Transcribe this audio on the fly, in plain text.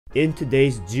In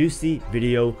today's juicy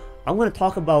video, I'm going to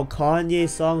talk about Kanye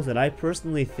songs that I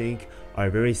personally think are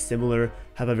very similar,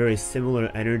 have a very similar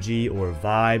energy or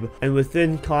vibe, and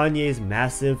within Kanye's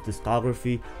massive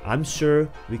discography, I'm sure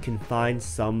we can find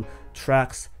some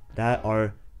tracks that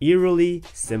are eerily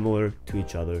similar to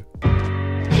each other.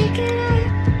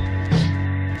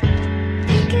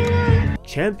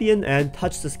 Champion and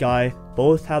Touch the Sky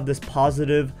both have this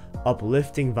positive,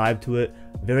 uplifting vibe to it,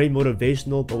 very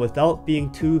motivational but without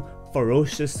being too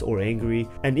ferocious or angry.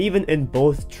 And even in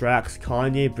both tracks,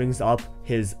 Kanye brings up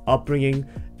his upbringing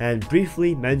and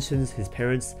briefly mentions his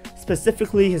parents,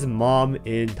 specifically his mom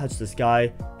in Touch the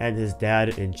Sky and his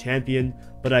dad in Champion.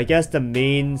 But I guess the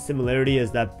main similarity is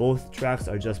that both tracks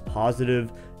are just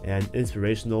positive and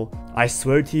inspirational. I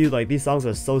swear to you, like, these songs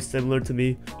are so similar to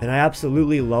me and I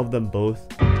absolutely love them both.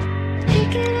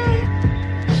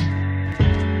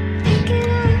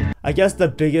 I guess the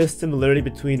biggest similarity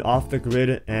between Off the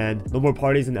Grid and No More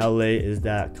Parties in LA is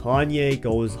that Kanye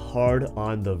goes hard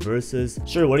on the verses.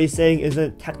 Sure, what he's saying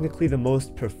isn't technically the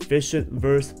most proficient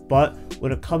verse, but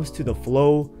when it comes to the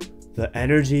flow, the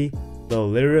energy, the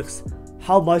lyrics,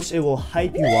 how much it will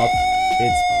hype you up,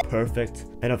 it's perfect.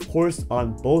 And of course,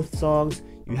 on both songs,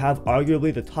 you have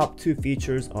arguably the top 2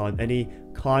 features on any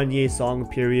Kanye song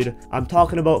period. I'm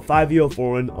talking about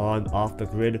 504 on Off the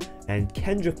Grid and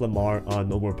Kendrick Lamar on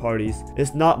No More Parties.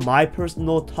 It's not my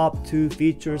personal top 2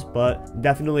 features, but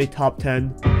definitely top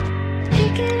 10.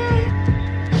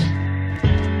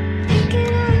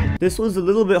 This one's a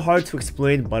little bit hard to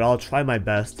explain, but I'll try my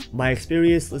best. My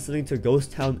experience listening to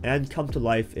Ghost Town and Come to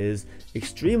Life is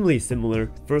extremely similar.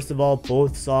 First of all,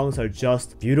 both songs are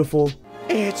just beautiful.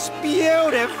 It's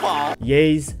beautiful!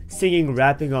 Ye's singing,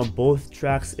 rapping on both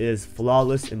tracks is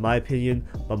flawless in my opinion,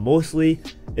 but mostly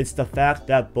it's the fact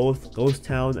that both Ghost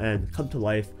Town and Come to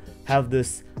Life have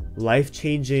this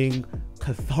life-changing,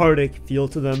 cathartic feel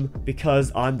to them,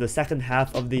 because on the second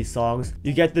half of these songs,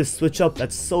 you get this switch up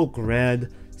that's so grand,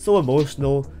 so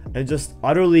emotional, and just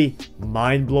utterly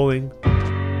mind-blowing.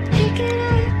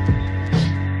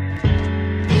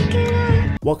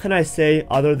 What can I say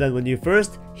other than when you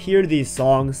first hear these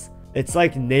songs, it's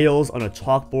like nails on a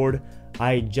chalkboard.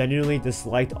 I genuinely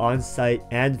disliked On-Site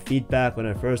and Feedback when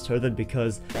I first heard them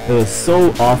because it was so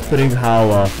off-putting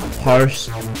how harsh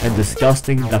and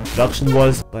disgusting that production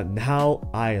was, but now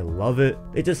I love it.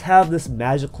 They just have this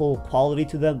magical quality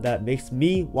to them that makes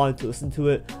me want to listen to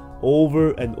it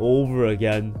over and over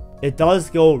again. It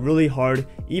does go really hard,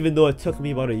 even though it took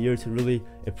me about a year to really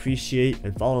appreciate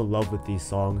and fall in love with these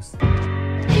songs.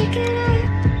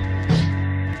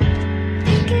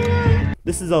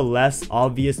 This is a less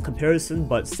obvious comparison,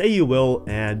 but Say You Will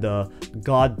and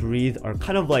God Breathe are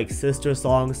kind of like sister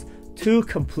songs, 2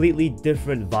 completely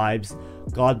different vibes.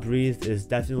 God Breathe is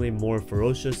definitely more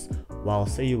ferocious, while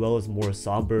Say You Will is more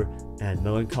somber and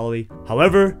melancholy.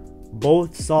 However,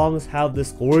 both songs have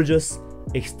this gorgeous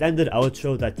extended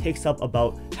outro that takes up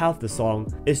about half the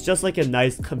song. It's just like a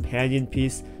nice companion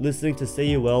piece, listening to Say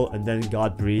You Will and then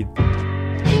God Breathe.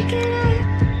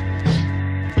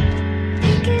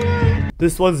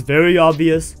 This one's very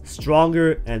obvious,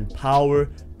 Stronger and Power,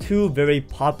 2 very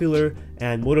popular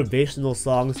and motivational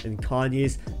songs in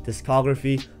Kanye's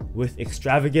discography with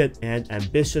extravagant and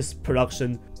ambitious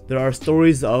production. There are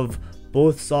stories of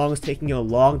both songs taking a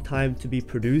long time to be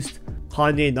produced,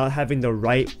 Kanye not having the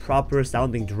right proper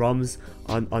sounding drums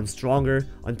on Stronger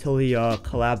until he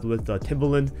collabed with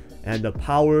Timbaland, and the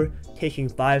Power taking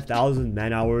 5,000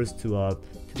 man hours to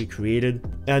be created.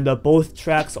 And both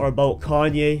tracks are about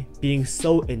Kanye being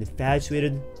so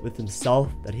infatuated with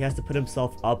himself that he has to put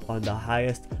himself up on the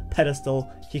highest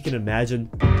pedestal he can imagine.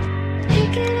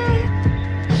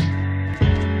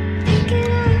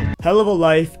 Hell of a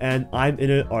Life and I'm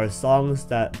In It are songs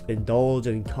that indulge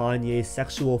in Kanye's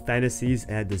sexual fantasies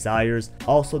and desires.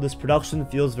 Also, this production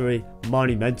feels very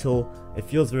monumental, it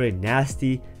feels very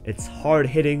nasty, it's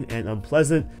hard-hitting and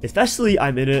unpleasant, especially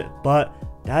I'm In It, but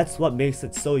that's what makes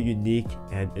it so unique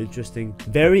and interesting.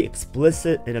 Very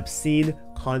explicit and obscene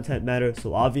content matter,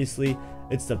 so obviously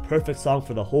it's the perfect song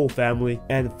for the whole family.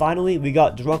 And finally, we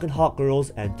got Drunken Hot Girls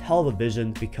and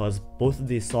Television because both of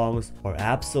these songs are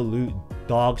absolute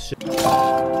dog shit.